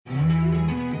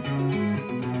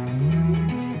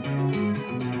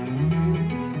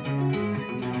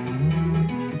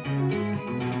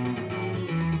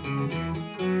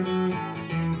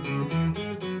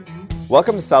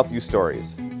Welcome to Southview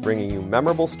Stories, bringing you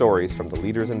memorable stories from the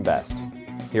leaders and best.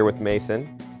 Here with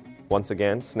Mason, once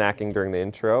again, snacking during the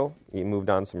intro. He moved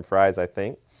on some fries, I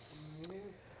think.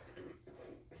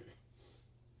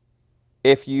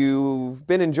 If you've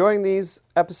been enjoying these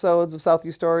episodes of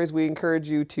Southview Stories, we encourage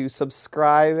you to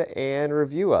subscribe and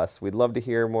review us. We'd love to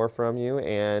hear more from you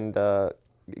and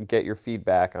get your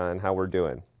feedback on how we're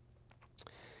doing.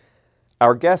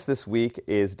 Our guest this week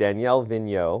is Danielle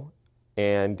Vignos,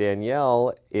 and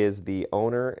Danielle is the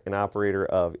owner and operator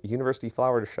of University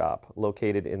Flower Shop,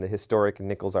 located in the historic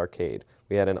Nichols Arcade.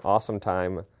 We had an awesome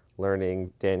time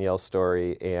learning Danielle's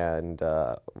story and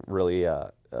really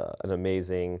an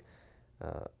amazing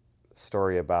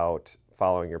story about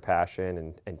following your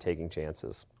passion and taking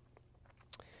chances.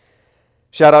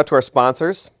 Shout out to our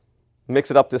sponsors. Mix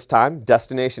it up this time.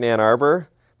 Destination Ann Arbor,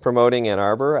 promoting Ann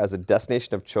Arbor as a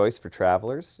destination of choice for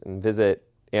travelers. And visit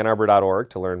annarbor.org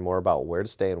to learn more about where to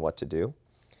stay and what to do.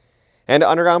 And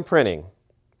Underground Printing.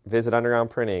 Visit Underground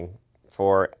Printing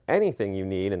for anything you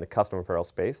need in the custom apparel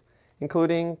space,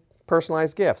 including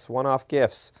personalized gifts, one-off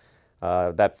gifts,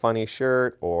 that funny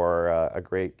shirt, or a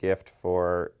great gift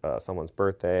for someone's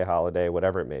birthday, holiday,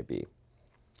 whatever it may be.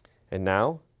 And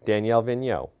now, Danielle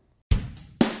Vignos.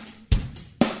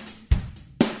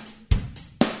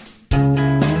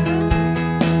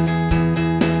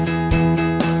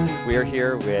 We are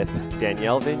here with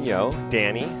Danielle Vignos,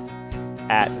 Danny,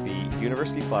 at the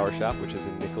University Flower Shop, which is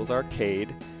in Nichols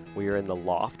Arcade. We are in the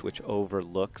loft, which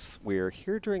overlooks. We're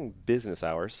here during business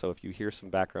hours, so if you hear some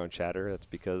background chatter, that's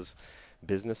because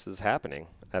business is happening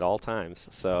at all times.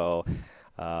 So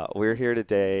we're here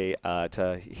today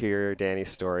to hear Danny's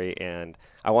story, and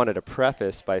I wanted to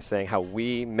preface by saying how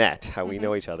we met, how we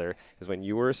know each other, is when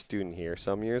you were a student here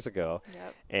some years ago,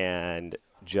 and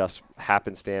just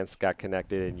happenstance got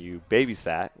connected, and you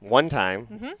babysat one time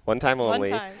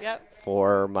only,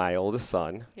 for my oldest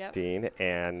son, Dean,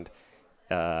 and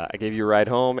I gave you a ride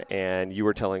home, and you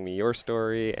were telling me your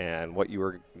story and what you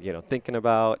were, thinking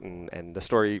about, and the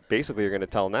story basically you're going to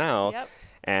tell now.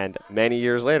 And many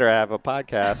years later, I have a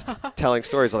podcast telling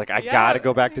stories. Like, I got to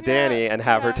go back to Danny and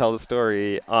have her tell the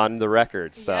story on the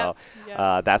record. So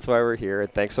that's why we're here.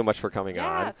 And thanks so much for coming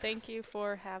on. Yeah, thank you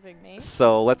for having me.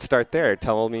 So let's start there.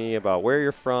 Tell me about where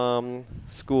you're from,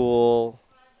 school,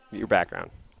 your background.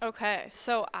 Okay,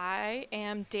 so I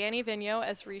am Danny Vignos,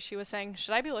 as Rishi was saying.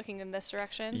 Should I be looking in this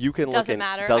direction? You can Doesn't look in.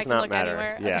 matter. Does I can not look matter.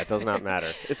 anywhere. Yeah, Okay. it does not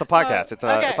matter. It's a podcast. It's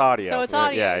audio. So it's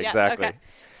audio. Yeah, exactly. Okay.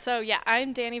 So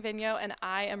I'm Danny Vignos, and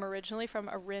I am originally from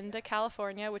Orinda,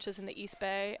 California, which is in the East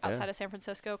Bay, outside of San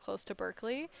Francisco, close to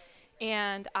Berkeley.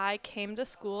 And I came to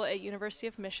school at University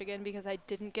of Michigan because I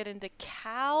didn't get into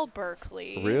Cal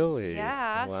Berkeley. Really?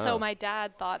 Yeah. Wow. So my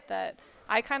dad thought that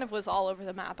I kind of was all over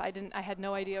the map. I had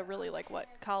no idea really like what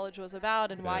college was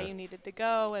about and why you needed to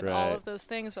go and all of those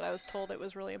things, but I was told it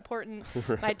was really important.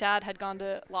 My dad had gone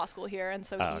to law school here, and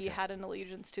so he had an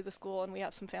allegiance to the school, and we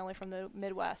have some family from the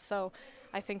Midwest. So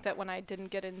I think that when I didn't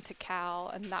get into Cal,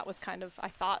 and that was kind of, I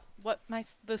thought what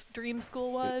this dream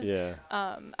school was.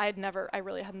 I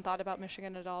really hadn't thought about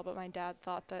Michigan at all, but my dad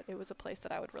thought that it was a place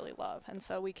that I would really love. And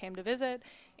so we came to visit,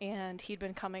 and he'd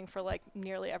been coming for like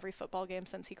nearly every football game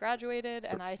since he graduated,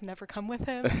 and I had never come with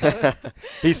him. So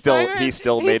he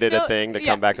still made it a thing to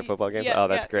come back to football games?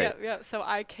 That's great. So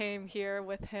I came here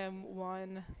with him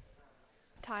one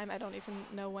time. I don't even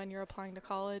know when you're applying to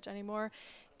college anymore.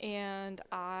 And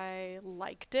I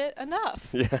liked it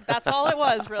enough. That's all it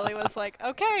was, really, was like,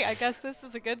 okay, I guess this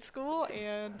is a good school.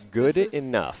 And Good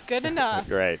enough.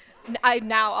 Right. I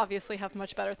now obviously have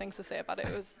much better things to say about it.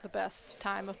 It was the best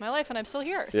time of my life, and I'm still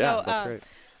here. Yeah, that's great.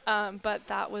 But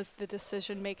that was the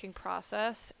decision-making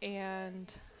process.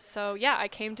 And so, I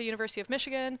came to University of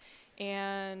Michigan.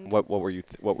 And what were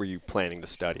you planning to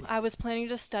study? I was planning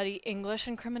to study English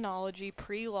and criminology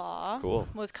pre-law. Cool.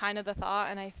 Was kind of the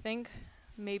thought, and I think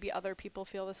maybe other people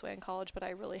feel this way in college, but I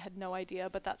really had no idea.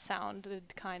 But that sounded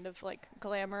kind of like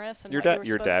glamorous. And your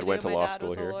dad went to law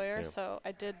school here. My dad was a lawyer, so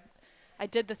I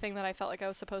did the thing that I felt like I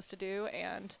was supposed to do,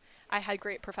 and I had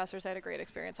great professors. I had a great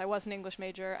experience. I was an English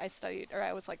major.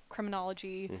 I was like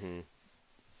criminology.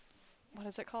 What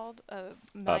is it called?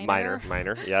 Minor.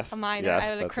 Yes. A minor. Yes, I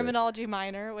had a criminology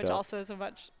minor, which also is a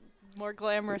much more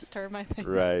glamorous term, I think.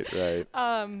 Right.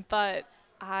 But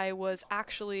I was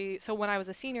actually, so when I was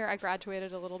a senior, I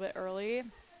graduated a little bit early.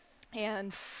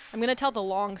 And I'm going to tell the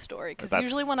long story, because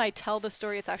usually when I tell the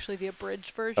story, it's actually the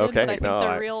abridged version. Okay, but I think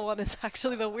the real one is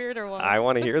actually the weirder one. I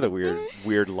want to hear the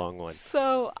weird long one.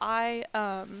 So I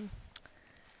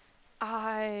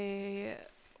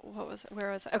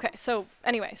where was I? Okay, so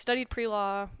anyway, studied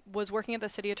pre-law, was working at the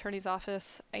city attorney's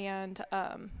office, and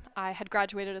I had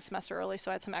graduated a semester early,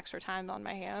 so I had some extra time on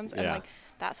my hands. And like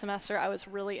that semester, I was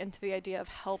really into the idea of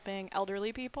helping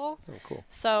elderly people. Oh, cool.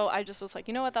 So I just was like,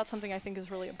 you know what, that's something I think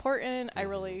is really important. I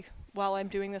really, while I'm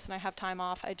doing this and I have time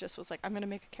off, I just was like, I'm going to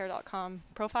make a care.com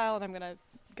profile and I'm going to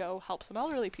go help some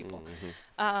elderly people.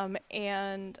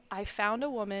 And I found a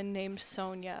woman named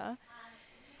Sonia.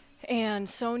 And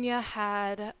Sonia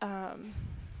had,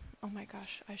 oh my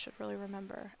gosh, I should really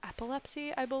remember,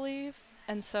 epilepsy, I believe.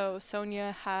 And so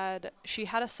Sonia she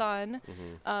had a son,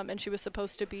 and she was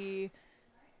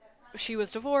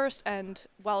divorced, and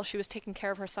while she was taking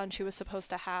care of her son, she was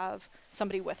supposed to have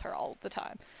somebody with her all the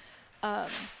time.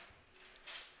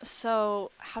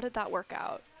 So how did that work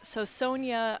out? So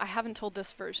Sonia, I haven't told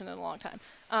this version in a long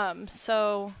time.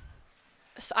 So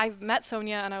I met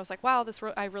Sonia and I was like, wow,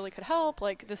 I really could help.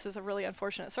 Like, this is a really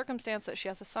unfortunate circumstance that she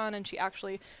has a son and she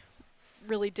actually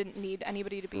really didn't need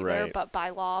anybody to be there, but by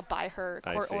law, by her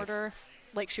court order,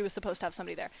 like she was supposed to have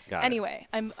somebody there. Anyway,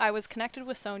 I was connected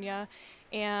with Sonia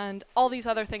and all these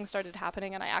other things started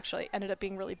happening and I actually ended up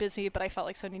being really busy, but I felt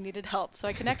like Sonia needed help. So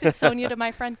I connected Sonia to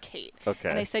my friend Kate.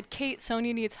 And I said, Kate,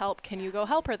 Sonia needs help. Can you go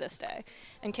help her this day?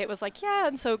 And Kate was like, yeah.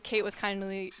 And so Kate was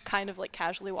kind of like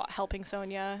casually helping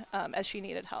Sonia as she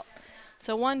needed help.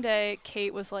 So one day,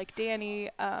 Kate was like, Danny,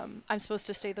 I'm supposed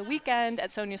to stay the weekend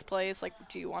at Sonia's place. Like,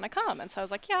 do you want to come? And so I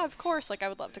was like, yeah, of course. Like, I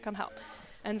would love to come help.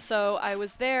 And so I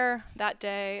was there that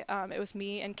day. It was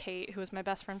me and Kate, who was my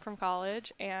best friend from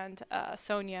college, and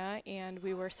Sonia, and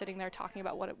we were sitting there talking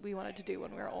about what we wanted to do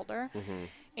when we were older.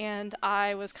 And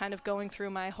I was kind of going through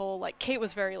my whole, like, Kate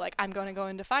was very like, I'm going to go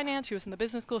into finance. She was in the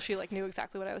business school. She like knew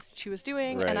exactly what she was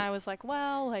doing. And I was like,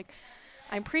 well, like,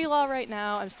 I'm pre-law right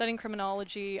now. I'm studying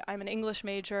criminology. I'm an English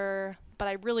major, but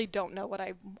I really don't know what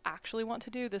I actually want to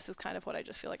do. This is kind of what I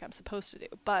just feel like I'm supposed to do.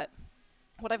 But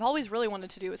what I've always really wanted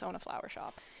to do is own a flower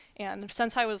shop. And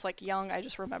since I was like young, I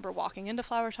just remember walking into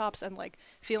flower shops and like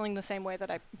feeling the same way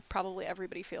that probably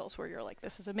everybody feels, where you're like,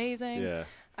 this is amazing. Yeah.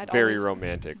 Very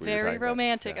romantic. Very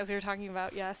romantic, as we were talking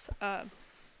about, yes.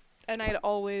 And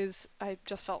I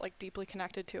just felt like deeply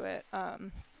connected to it.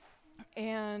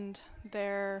 And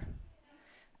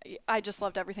I just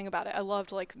loved everything about it. I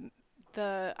loved like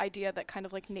the idea that kind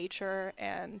of like nature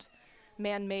and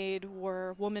man-made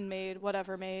or woman-made,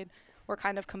 whatever made, were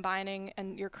kind of combining,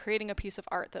 and you're creating a piece of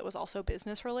art that was also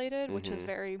business related, which is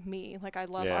very me. Like, I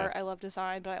love art, I love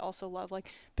design, but I also love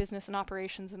like business and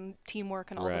operations and teamwork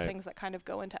and all the things that kind of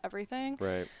go into everything.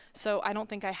 So I don't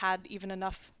think I had even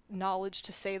enough knowledge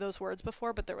to say those words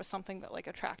before, but there was something that like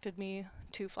attracted me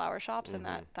to flower shops and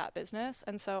that business.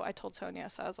 And so I told Sonia,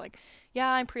 so I was like,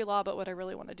 yeah, I'm pre-law, but what I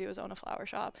really want to do is own a flower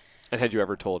shop. And had you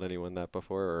ever told anyone that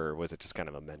before, or was it just kind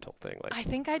of a mental thing? Like, I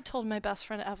think I'd told my best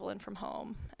friend Evelyn from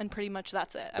home, and pretty much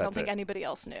that's it. I don't think anybody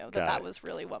else knew that was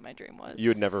really what my dream was. You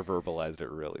had never verbalized it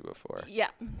really before. Yeah.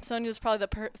 Sonia was probably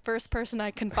the first person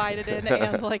I confided in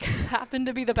and like happened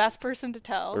to be the best person to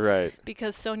tell.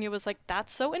 Because Sonia was like,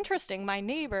 that's so interesting. My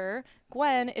neighbor,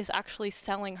 Gwen, is actually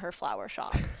selling her flower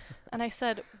shop. And I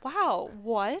said, wow,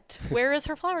 what? Where is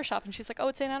her flower shop? And she's like, oh,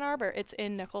 it's in Ann Arbor. It's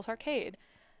in Nichols Arcade.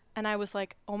 And I was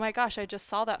like, oh my gosh, I just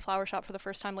saw that flower shop for the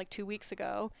first time like 2 weeks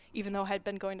ago, even though I had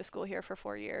been going to school here for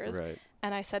 4 years.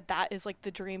 And I said, that is like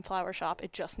the dream flower shop.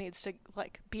 It just needs to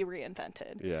like be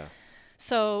reinvented.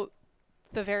 So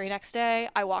the very next day,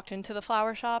 I walked into the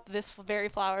flower shop, this very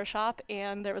flower shop,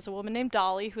 and there was a woman named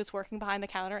Dolly who was working behind the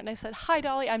counter. And I said, hi,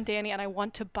 Dolly, I'm Danny, and I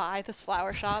want to buy this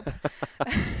flower shop.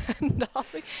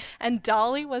 and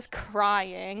Dolly was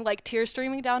crying, like tears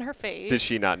streaming down her face. Did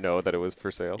she not know that it was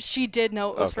for sale? She did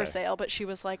know it was for sale, but she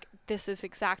was like, this is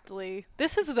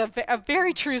a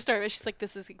very true story. But she's like,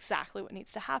 this is exactly what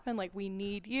needs to happen. Like, we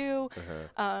need you.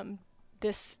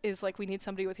 This is like, we need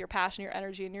somebody with your passion, your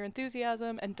energy, and your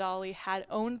enthusiasm. And Dolly had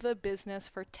owned the business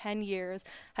for 10 years,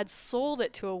 had sold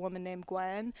it to a woman named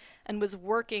Gwen, and was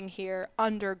working here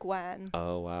under Gwen.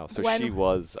 Oh, wow. So she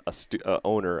was a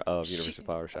owner of University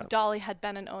Flower Shop. Dolly had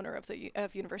been an owner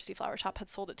of University Flower Shop, had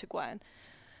sold it to Gwen.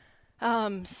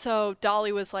 So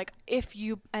Dolly was like, if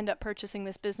you end up purchasing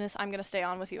this business, I'm going to stay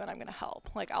on with you and I'm going to help.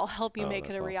 Like, I'll help you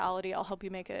make it a reality. I'll help you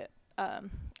make it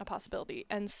a possibility.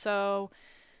 And so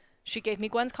she gave me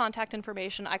Gwen's contact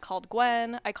information. I called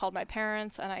Gwen. I called my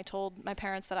parents, and I told my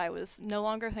parents that I was no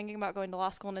longer thinking about going to law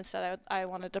school, and instead I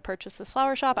wanted to purchase this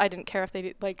flower shop. I didn't care if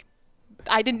they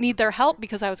I didn't need their help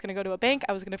because I was going to go to a bank.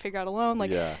 I was going to figure out a loan.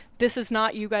 Like, this is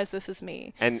not you guys. This is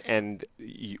me. And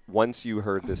once you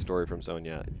heard this story from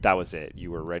Sonia, that was it.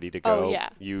 You were ready to go. Oh, yeah.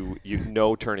 You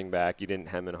no turning back. You didn't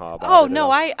hem and haw. Oh,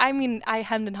 no. I mean, I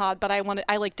hemmed and hawed, but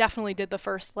I like definitely did the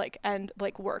first like end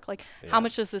like work. Like, how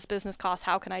much does this business cost?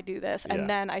 How can I do this? And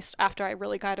then after I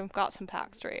really kind of got some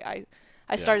facts straight,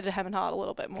 I started to hem and haw a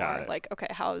little bit more. Like, okay,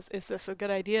 is this a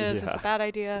good idea? Is this a bad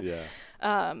idea?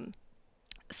 Yeah.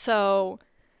 So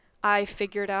I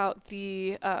figured out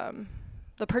the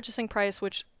purchasing price,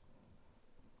 which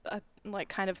like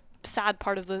kind of sad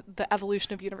part of the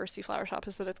evolution of University Flower Shop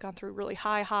is that it's gone through really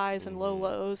high highs and low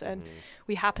lows, and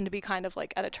we happened to be kind of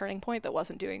like at a turning point that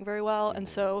wasn't doing very well, and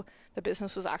so the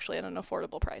business was actually at an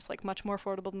affordable price, like much more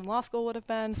affordable than law school would have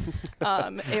been.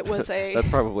 It was that's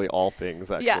probably all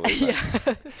things actually.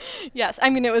 Yeah. Yes,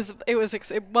 I mean it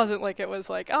wasn't like it was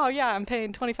like, oh yeah, I'm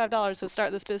paying $25 to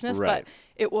start this business, but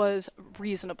it was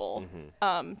reasonable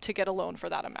to get a loan for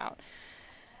that amount.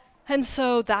 And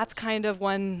so that's kind of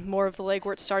when more of the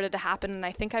legwork started to happen. And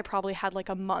I think I probably had like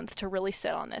a month to really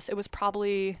sit on this. It was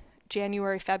probably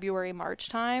January, February, March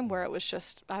time where it was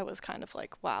just, I was kind of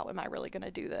like, wow, am I really going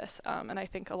to do this? And I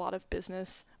think a lot of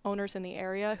business owners in the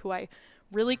area who I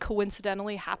really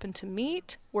coincidentally happened to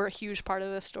meet were a huge part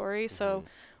of the story. So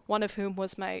one of whom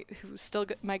was who's still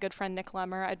my good friend, Nick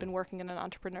Lemmer. I'd been working in an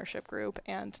entrepreneurship group,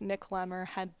 and Nick Lemmer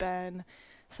had been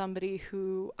somebody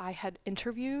who I had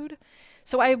interviewed.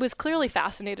 So I was clearly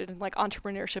fascinated in like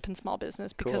entrepreneurship and small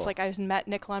business because like I had met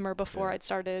Nick Lemmer before I'd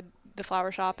started the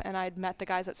flower shop, and I'd met the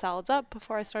guys at Salads Up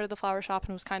before I started the flower shop,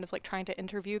 and was kind of like trying to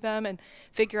interview them and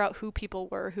figure out who people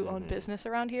were who owned business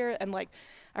around here. And like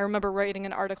I remember writing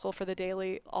an article for the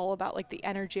Daily all about like the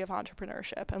energy of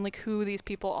entrepreneurship and like who these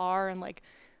people are and like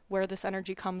where this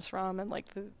energy comes from, and like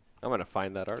I'm going to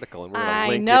find that article and we're going to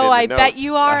link it in the I notes. bet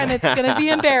you are, and it's going to be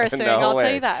embarrassing. No I'll way.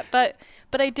 tell you that. But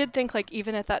I did think like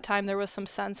even at that time there was some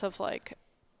sense of like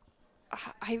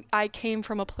I came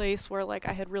from a place where like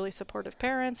I had really supportive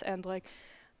parents, and like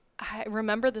I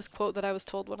remember this quote that I was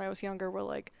told when I was younger where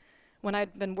like when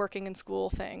I'd been working in school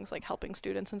things like helping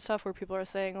students and stuff, where people are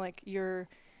saying like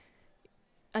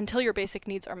until your basic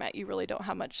needs are met, you really don't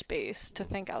have much space to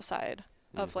think outside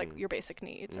of like your basic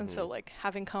needs. And so like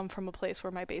having come from a place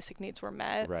where my basic needs were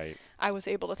met, I was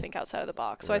able to think outside of the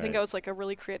box. So I think I was like a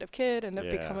really creative kid, and have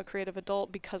become a creative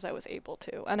adult because I was able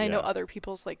to. And I know other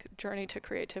people's like journey to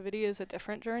creativity is a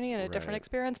different journey and a different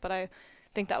experience, but I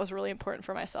think that was really important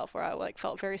for myself, where I like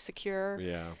felt very secure.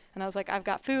 And I was like, I've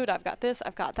got food, I've got this,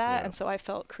 I've got that. And so I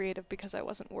felt creative because I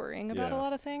wasn't worrying about a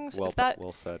lot of things.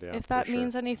 Well said, if that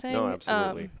means anything. No,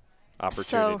 absolutely.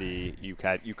 Opportunity,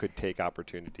 so, you could take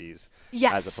opportunities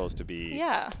as opposed to be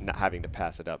not having to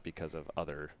pass it up because of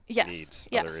other needs,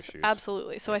 other issues.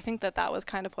 Absolutely. So I think that was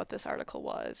kind of what this article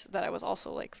was, that I was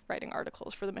also like writing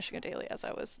articles for the Michigan Daily as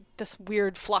I was this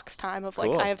weird flux time of like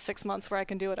I have 6 months where I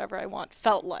can do whatever I want,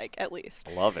 felt like at least.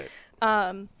 I love it.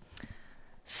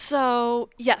 So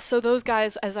those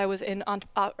guys, as I was in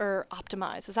or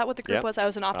Optimize, is that what the group was? I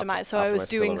was in Optimize. So I was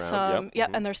doing some,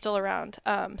 and they're still around.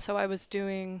 So I was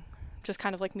doing just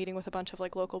kind of like meeting with a bunch of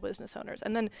like local business owners.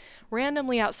 And then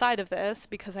randomly outside of this,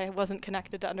 because I wasn't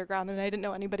connected to Underground and I didn't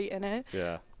know anybody in it,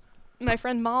 my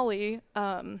friend Molly,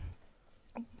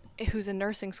 who's in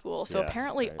nursing school. So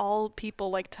apparently all people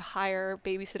like to hire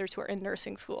babysitters who are in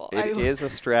nursing school. It is a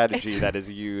strategy that is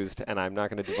used, and I'm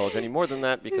not going to divulge any more than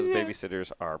that because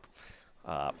babysitters are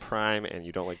prime, and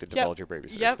you don't like to divulge your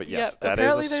babysitters. But yes, that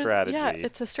apparently is a strategy. Yeah,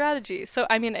 it's a strategy. So,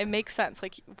 I mean, it makes sense.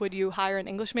 Like, would you hire an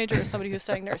English major or somebody who's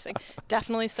studying nursing?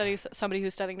 Definitely somebody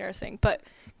who's studying nursing. But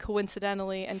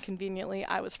coincidentally and conveniently,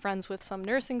 I was friends with some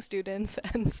nursing students.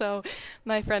 And so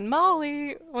my friend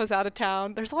Molly was out of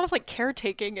town. There's a lot of, like,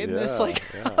 caretaking in this. Like,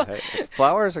 Hey,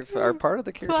 flowers are part of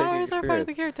the caretaking flowers experience. are part of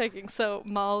the caretaking. So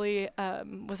Molly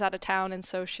was out of town, and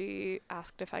so she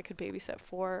asked if I could babysit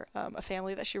for a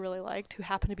family that she really liked, who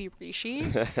happened to be Rishi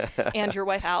and your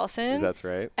wife Allison. That's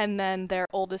right. And then their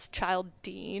oldest child,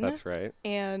 Dean. That's right.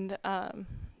 And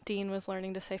Dean was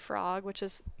learning to say frog, which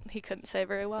is he couldn't say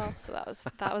very well, so that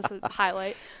was a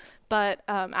highlight. But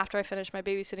after I finished my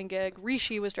babysitting gig,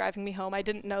 Rishi was driving me home. I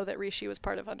didn't know that Rishi was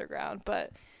part of Underground,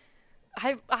 but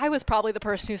I was probably the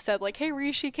person who said, like, hey,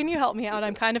 Rishi, can you help me out?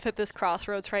 I'm kind of at this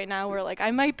crossroads right now where, like,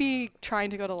 I might be trying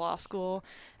to go to law school,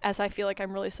 as I feel like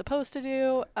I'm really supposed to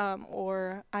do,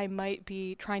 or I might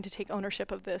be trying to take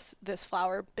ownership of this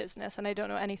flower business, and I don't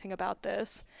know anything about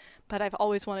this, but I've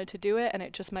always wanted to do it, and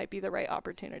it just might be the right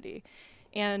opportunity.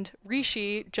 And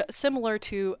Rishi, similar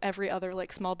to every other,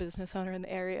 like, small business owner in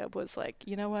the area, was like,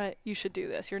 you know what, you should do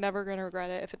this. You're never going to regret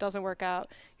it. If it doesn't work out,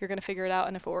 you're going to figure it out,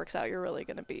 and if it works out, you're really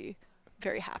going to be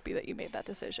very happy that you made that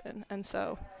decision. And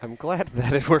so I'm glad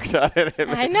that it worked out.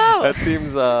 I know. That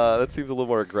seems a little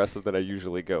more aggressive than I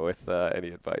usually go with any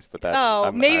advice, but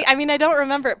that's maybe. I mean, I don't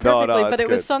remember it perfectly, but it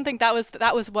was good. something that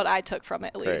was what I took from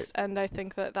it, at Great. least. And I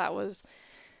think that was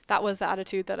the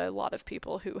attitude that a lot of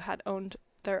people who had owned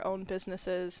their own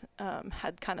businesses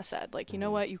had kind of said, like, you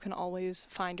know what, you can always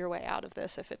find your way out of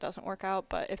this if it doesn't work out,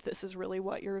 but if this is really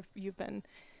what you've been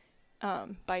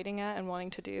biting at and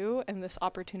wanting to do, and this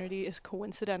opportunity is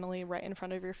coincidentally right in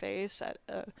front of your face at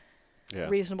a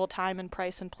reasonable time and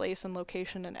price and place and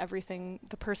location and everything,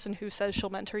 the person who says she'll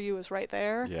mentor you is right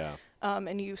there,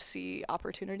 and you see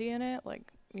opportunity in it,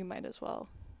 like, you might as well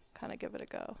kind of give it a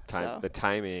go. The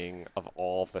timing of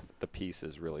all the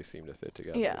pieces really seem to fit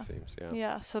together, it seems.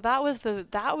 So that was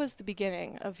the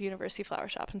beginning of University Flower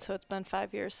Shop, and so it's been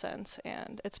 5 years since,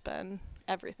 and it's been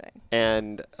everything.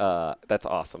 And that's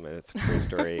awesome, and it's a great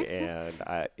story. And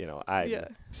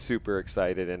I'm super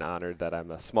excited and honored that I'm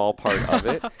a small part of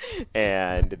it,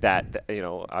 and that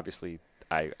obviously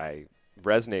I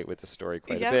resonate with the story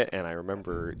quite a bit. And I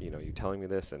remember you telling me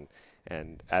this,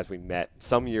 and as we met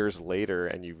some years later,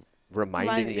 and you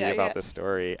reminding me about this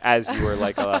story as you were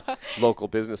like a local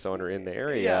business owner in the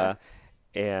area.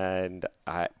 And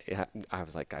I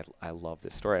was like, I love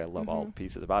this story. I love all the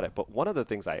pieces about it. But one of the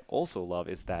things I also love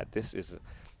is that this is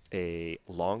a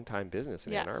long-time business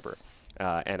in Ann Arbor.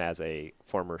 And as a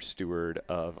former steward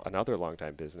of another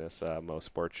long-time business, Mo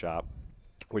Sports Shop,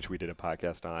 which we did a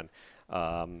podcast on,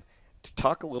 to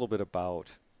talk a little bit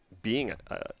about being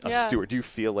a steward. Do you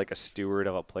feel like a steward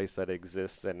of a place that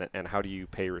exists, and how do you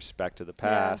pay respect to the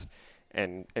past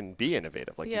and be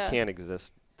innovative? Like, you can't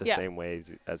exist the same way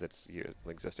as it's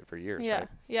existed for years, right?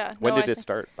 When did it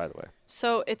start, by the way?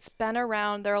 So it's been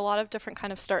around. There are a lot of different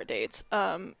kind of start dates.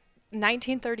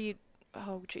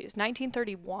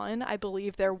 1931, I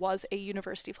believe there was a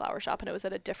University Flower Shop, and it was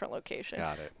at a different location.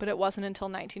 Got it. But it wasn't until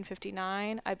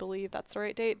 1959, I believe that's the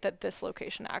right date, that this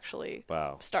location actually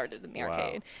started in the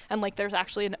arcade. And like, there's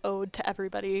actually an ode to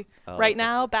everybody right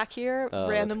now back here.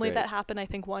 Randomly, that happened. I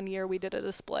think one year we did a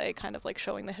display kind of like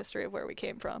showing the history of where we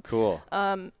came from. Cool.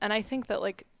 And I think that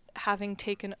like having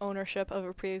taken ownership of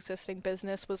a pre-existing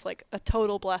business was like a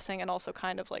total blessing, and also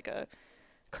kind of like a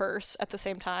curse at the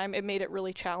same time. It made it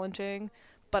really challenging,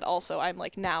 but also I'm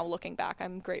like, now looking back,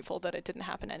 I'm grateful that it didn't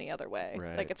happen any other way.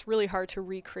 Like, it's really hard to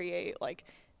recreate like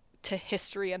to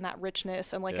history and that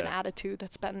richness and like an attitude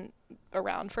that's been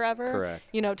around forever. Correct.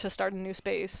 To start a new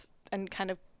space and kind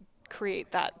of create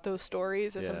those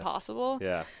stories is impossible.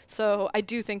 So I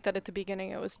do think that at the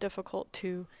beginning it was difficult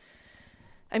to,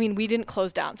 I mean, we didn't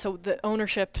close down. So the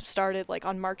ownership started like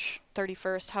on March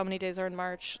 31st. How many days are in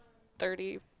March?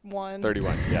 31,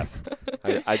 yes.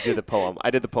 I did the poem.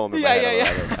 In my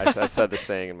head. I said the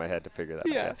saying in my head to figure that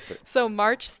out. Yes, so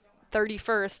March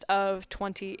 31st of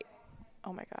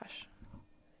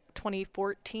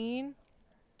 2014.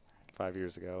 5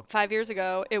 years ago. 5 years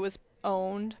ago, it was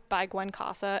owned by Gwen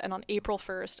Casa, and on April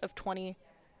 1st of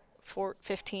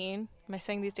 2015, am I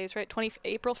saying these days right?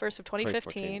 April 1st of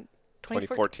 2015.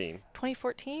 2014.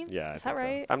 2014? Yeah. Is that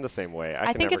right? So. I'm the same way.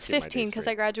 I think it's 15 because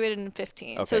I graduated in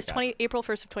 15. Okay, so it's April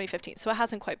 1st of 2015. So it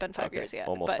hasn't quite been 5 years yet.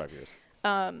 Almost 5 years.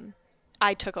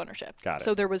 I took ownership. Got it.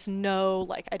 So there was no,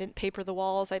 like, I didn't paper the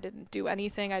walls. I didn't do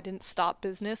anything. I didn't stop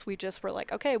business. We just were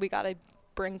like, okay, we got to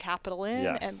bring capital in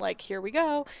and like, here we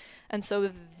go. And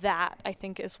so that, I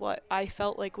think, is what I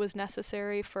felt like was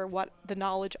necessary for what the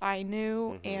knowledge I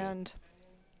knew and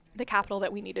the capital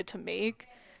that we needed to make.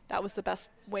 That was the best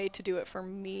way to do it for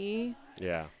me.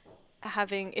 Yeah.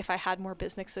 If I had more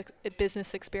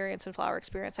business experience and flower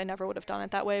experience, I never would have done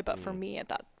it that way. But for me at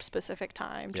that specific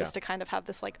time, just to kind of have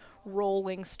this like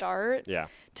rolling start,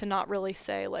 to not really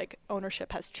say like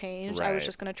ownership has changed. I was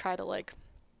just going to try to like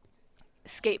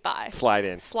skate by. Slide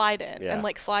in. And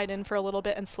like slide in for a little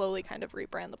bit and slowly kind of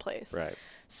rebrand the place. Right.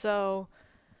 So...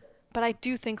 But I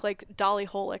do think like Dolly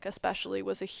Holick especially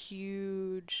was a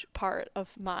huge part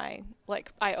of my,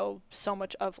 like, I owe so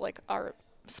much of like our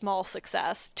small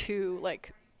success to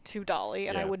Dolly,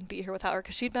 and I wouldn't be here without her,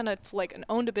 because she'd been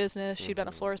owned a business. She'd been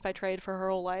a florist by trade for her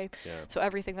whole life. So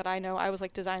everything that I know, I was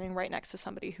like designing right next to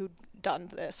somebody who'd done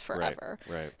this forever.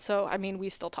 Right. So I mean, we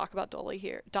still talk about Dolly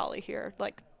here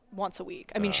like once a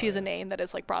week. I mean, she's a name that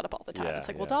is like brought up all the time. It's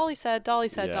like, well, Dolly said.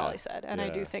 And I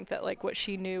do think that like what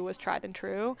she knew was tried and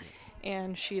true,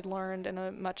 and she'd learned in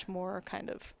a much more kind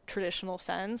of traditional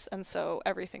sense. And so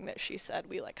everything that she said,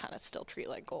 we like kind of still treat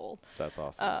like gold. That's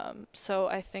awesome. So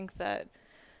I think that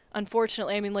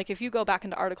unfortunately, I mean, like, if you go back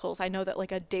into articles, I know that,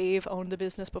 like, a Dave owned the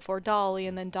business before Dolly,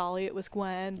 and then Dolly, it was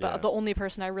Gwen. But the only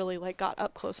person I really, like, got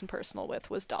up close and personal with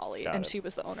was Dolly. And she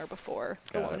was the owner before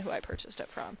the woman who I purchased it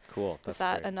from. Cool. Is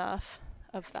that enough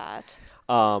of that?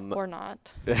 Or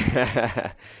not?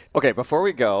 Okay, before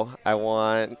we go, I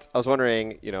was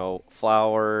wondering, you know,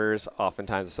 flowers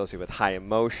oftentimes associated with high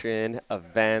emotion,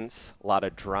 events, a lot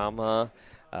of drama.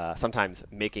 Sometimes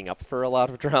making up for a lot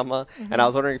of drama. Mm-hmm. And I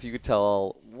was wondering if you could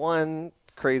tell one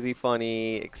crazy,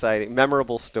 funny, exciting,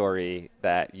 memorable story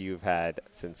that you've had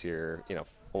since your, you know,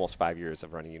 almost 5 years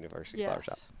of running University Flower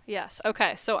Shop. Yes.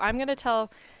 Okay. So I'm going to tell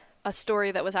a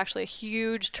story that was actually a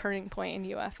huge turning point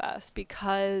in UFS,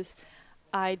 because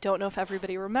I don't know if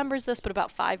everybody remembers this, but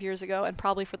about 5 years ago, and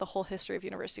probably for the whole history of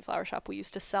University Flower Shop, we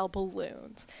used to sell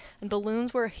balloons. And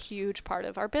balloons were a huge part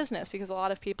of our business, because a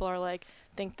lot of people are like,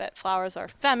 think that flowers are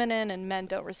feminine and men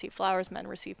don't receive flowers, men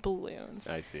receive balloons.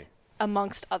 I see.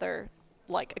 Amongst other,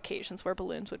 like, occasions where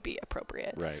balloons would be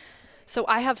appropriate. Right. So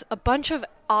I have a bunch of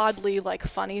oddly, like,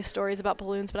 funny stories about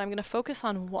balloons, but I'm going to focus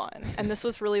on one. And this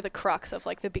was really the crux of,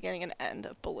 like, the beginning and end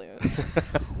of balloons.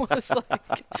 Was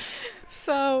like,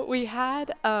 so we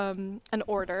had an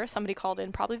order. Somebody called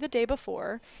in probably the day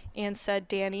before and said,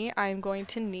 Danny, I'm going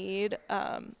to need,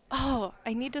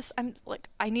 I needed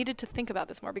to think about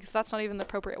this more, because that's not even the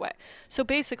appropriate way. So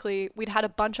basically, we'd had a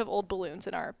bunch of old balloons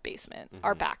in our basement,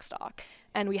 our backstock.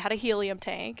 And we had a helium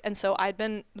tank. And so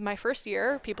my first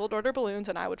year, people would order balloons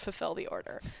and I would fulfill the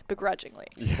order begrudgingly.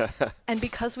 Yeah. And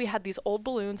because we had these old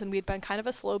balloons and we'd been kind of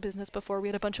a slow business before, we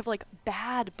had a bunch of, like,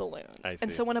 bad balloons.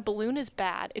 And so when a balloon is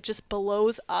bad, it just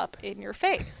blows up in your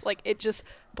face. Like, it just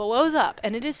blows up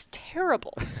and it is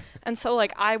terrible. And so,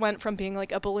 like, I went from being,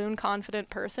 like, a balloon confident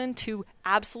person to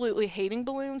absolutely hating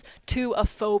balloons to a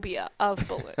phobia of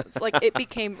balloons. Like, it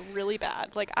became really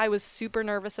bad. Like, I was super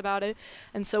nervous about it.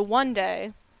 And so one day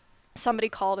somebody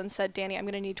called and said, Danny, I'm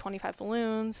going to need 25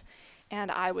 balloons. And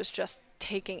I was just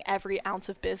taking every ounce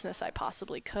of business I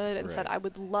possibly could and said, I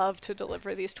would love to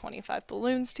deliver these 25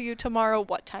 balloons to you tomorrow.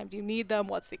 What time do you need them?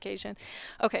 What's the occasion?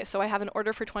 Okay, so I have an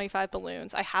order for 25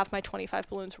 balloons. I have my 25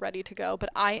 balloons ready to go, but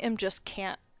I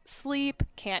can't sleep,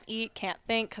 can't eat, can't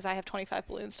think, because I have 25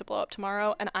 balloons to blow up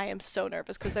tomorrow, and I am so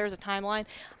nervous because there's a timeline.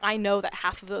 I know that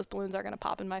half of those balloons are going to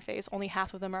pop in my face. Only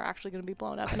half of them are actually going to be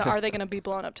blown up. And are they going to be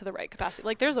blown up to the right capacity?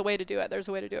 Like, there's a way to do it. There's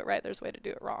a way to do it right. There's a way to do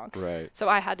it wrong. Right. So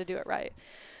I had to do it right.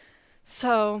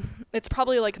 So it's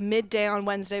probably like midday on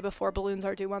Wednesday before balloons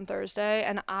are due on Thursday,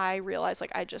 and I realized,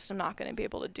 like, I just am not going to be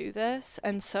able to do this.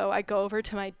 And so I go over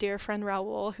to my dear friend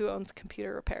Raul, who owns a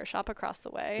computer repair shop across the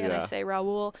way, and I say,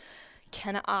 Raul,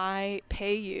 can I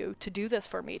pay you to do this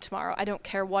for me tomorrow? I don't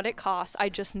care what it costs. I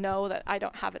just know that I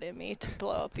don't have it in me to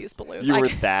blow up these balloons. You were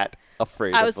that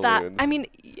afraid of balloons. I mean,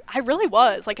 I really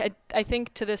was. Like, I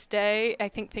think to this day, I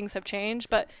think things have changed.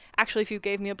 But actually, if you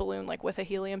gave me a balloon, like, with a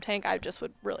helium tank, I just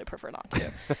would really prefer not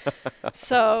to.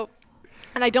 So,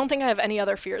 and I don't think I have any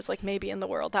other fears, like, maybe in the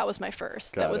world. That was my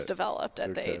first. That was developed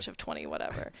at the age of 20,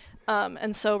 whatever.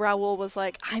 And so Raul was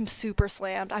like, I'm super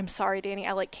slammed. I'm sorry, Danny.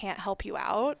 I, like, can't help you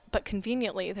out. But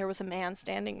conveniently, there was a man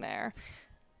standing there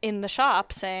in the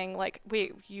shop saying, like,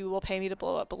 wait, you will pay me to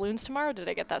blow up balloons tomorrow? Did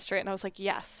I get that straight? And I was like,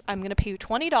 yes, I'm going to pay you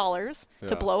 $20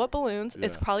 to blow up balloons.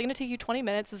 It's probably going to take you 20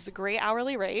 minutes. This is a great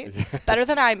hourly rate, better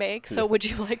than I make. So would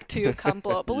you like to come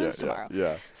blow up balloons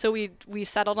tomorrow? So we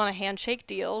settled on a handshake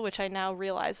deal, which I now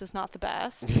realize is not the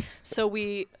best. So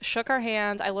we shook our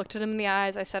hands. I looked at him in the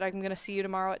eyes. I said, I'm going to see you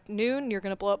tomorrow at noon. You're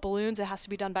going to blow up balloons. It has to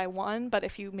be done by 1. But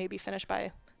if you maybe finish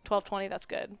by 12:20, that's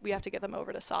good. We have to get them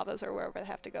over to Sava's or wherever they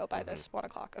have to go by this 1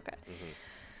 o'clock. Okay.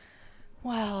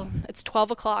 Well, it's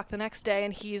 12 o'clock the next day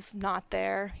and he's not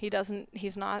there.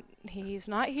 He's not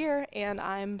here, and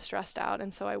I'm stressed out.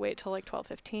 And so I wait till like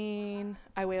 12:15.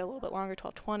 I wait a little bit longer,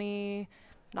 12:20.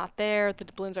 Not there. The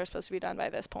balloons are supposed to be done by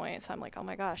this point. So I'm like, oh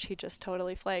my gosh, he just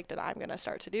totally flaked, and I'm going to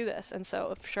start to do this. And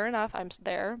so sure enough, I'm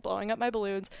there blowing up my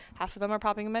balloons. Half of them are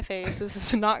popping in my face. This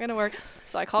is not going to work.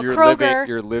 So I call Kroger.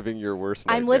 You're living your worst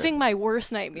nightmare. I'm living my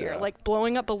worst nightmare, like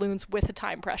blowing up balloons with a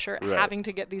time pressure, having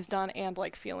to get these done, and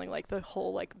like feeling like the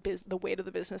whole like the weight of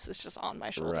the business is just on my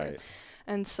shoulder. Right.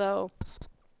 And so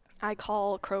I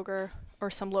call Kroger or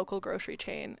some local grocery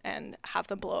chain and have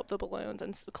them blow up the balloons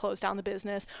and close down the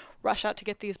business, rush out to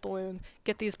get these balloons.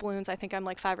 I think I'm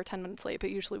like 5 or 10 minutes late, but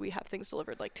usually we have things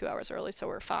delivered like 2 hours early, so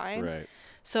we're fine. Right.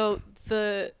 So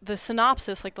the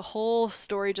synopsis, like the whole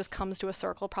story just comes to a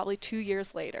circle probably 2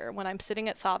 years later when I'm sitting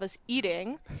at Sava's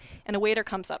eating and a waiter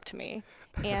comes up to me.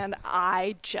 And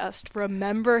I just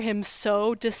remember him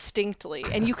so distinctly.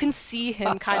 And you can see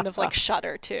him kind of like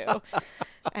shudder too.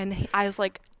 And I was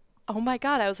like, oh my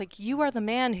God, I was like, you are the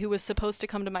man who was supposed to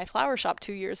come to my flower shop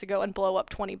 2 years ago and blow up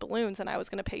 20 balloons and I was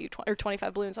going to pay you or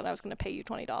 25 balloons and I was going to pay you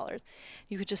 $20.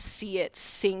 You could just see it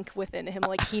sink within him.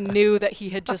 Like he knew that he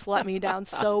had just let me down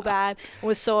so bad and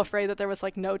was so afraid that there was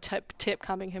like no tip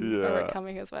coming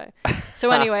coming his way.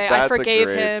 So anyway, I forgave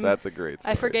him. That's a great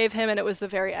story. I forgave him, and it was the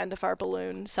very end of our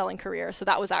balloon selling career. So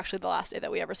that was actually the last day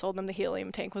that we ever sold them. The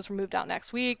helium tank was removed out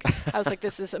next week. I was like,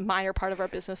 this is a minor part of our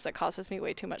business that causes me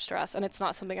way too much stress, and it's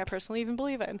not something I personally even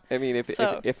believe in. I mean,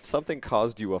 if something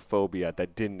caused you a phobia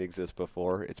that didn't exist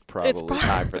before, it's probably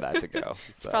time for that to go.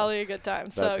 It's probably a good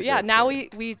time. So yeah, now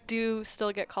we do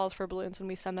still get calls for balloons, and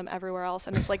we send them everywhere else,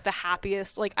 and it's like the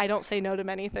happiest. Like I don't say no to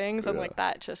many things, and like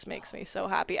that just makes me so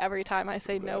happy every time I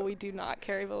say no. We do not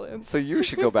carry balloons. So you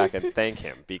should go back and thank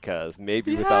him, because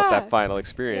maybe without that final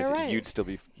experience, you'd still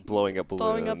be blowing up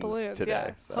balloons today.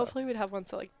 Yeah. So. Hopefully we'd have ones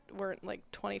that like weren't like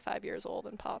 25 years old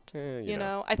and popped. You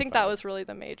know, I think that was really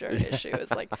the major issue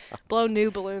is like blow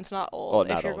new balloons, not old,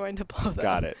 if you're going to blow them.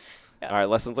 Got it. Yeah. All right,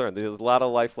 lessons learned. There's a lot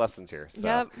of life lessons here. So.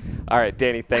 Yep. All right,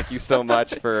 Danny, thank you so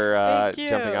much for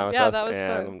jumping on with us. That was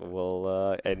and fun.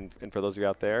 We'll and for those of you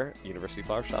out there, University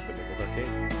Flower Shop in Nichols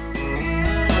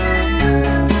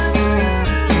Arcade.